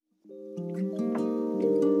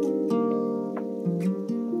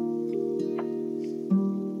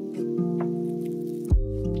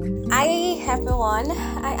everyone.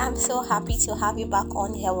 I am so happy to have you back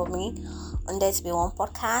on here with me on this Be One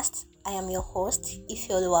podcast. I am your host,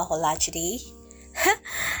 Ifeoluwa Holajide.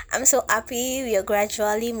 I'm so happy we are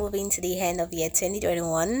gradually moving to the end of year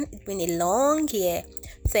 2021. It's been a long year.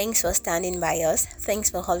 Thanks for standing by us. Thanks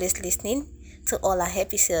for always listening to all our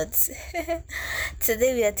episodes.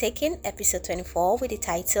 Today we are taking episode 24 with the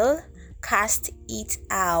title Cast It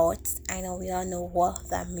Out. I know we all know what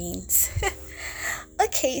that means.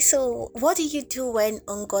 Okay, so what do you do when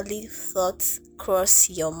ungodly thoughts cross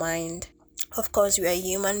your mind? Of course, we are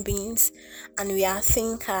human beings and we are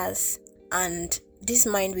thinkers, and this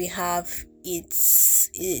mind we have, it's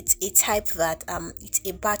a type that it's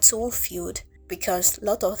a battlefield because a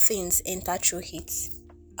lot of things enter through it.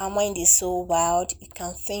 Our mind is so wild, it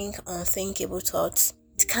can think unthinkable thoughts.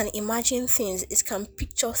 It can imagine things, it can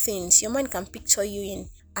picture things. Your mind can picture you in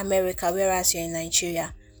America, whereas you're in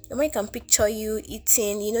Nigeria. Your mind can picture you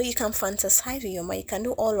eating, you can fantasize with your mind. You can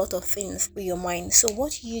do all lot of things with your mind. So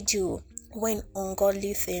what do you do when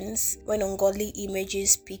ungodly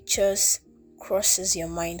images, pictures crosses your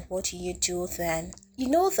mind? What do you do then? You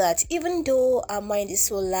know that even though our mind is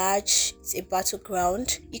so large, it's a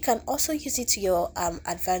battleground, you can also use it to your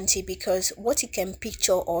advantage, because what you can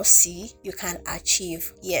picture or see, you can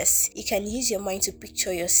achieve. Yes, you can use your mind to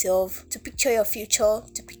picture yourself, to picture your future,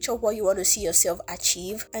 to picture what you want to see yourself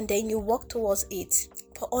achieve, and then you work towards it.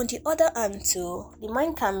 But on the other hand too, the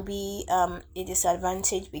mind can be a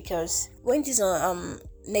disadvantage, because when this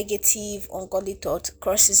negative, ungodly thought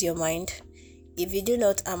crosses your mind, if you do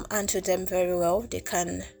not answer them very well, they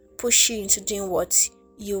can push you into doing what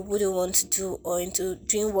you wouldn't want to do, or into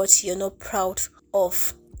doing what you're not proud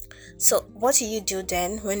of. So what do you do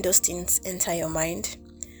then when those things enter your mind?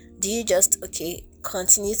 Do you just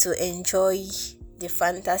continue to enjoy the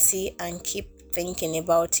fantasy and keep thinking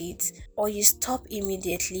about it, or you stop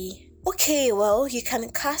immediately? Okay, well, you can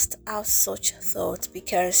cast out such thoughts,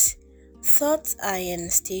 because thoughts are in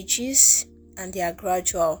stages and they are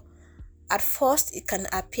gradual. At first, it can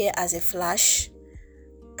appear as a flash,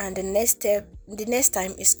 and the next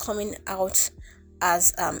time is coming out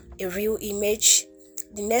as a real image.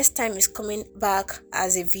 The next time is coming back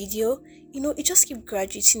as a video. It just keeps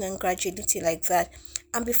graduating and graduating like that.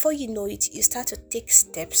 And before you know it, you start to take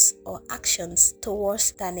steps or actions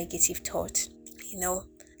towards that negative thought.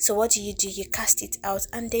 So what do? You cast it out,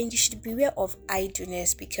 and then you should beware of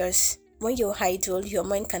idleness, because when you're idle, your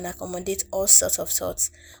mind can accommodate all sorts of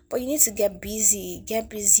thoughts. But you need to get busy,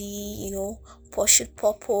 pursue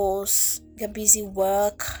purpose, get busy,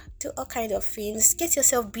 work, do all kind of things. Get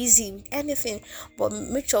yourself busy with anything, but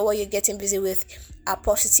make sure what you're getting busy with are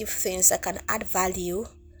positive things that can add value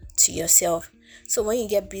to yourself. So when you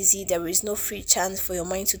get busy, there is no free chance for your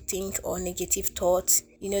mind to think or negative thoughts.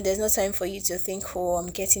 There's no time for you to think, oh,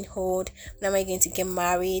 I'm getting old, when am I going to get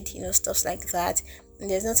married, stuff like that. And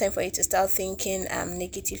there's no time for you to start thinking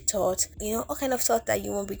negative thoughts, all kind of thoughts that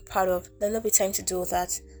you won't be proud of. There'll not be time to do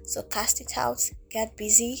that. So cast it out, get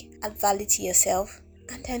busy, add value to yourself,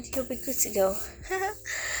 and then you'll be good to go.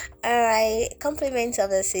 Alright, compliments of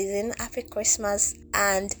the season, happy Christmas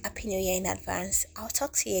and happy new year in advance. I'll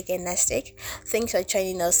talk to you again next week. Thanks for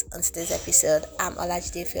joining us on today's episode. I'm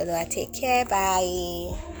Olajide Ifeoluwa. Take care,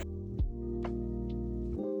 bye.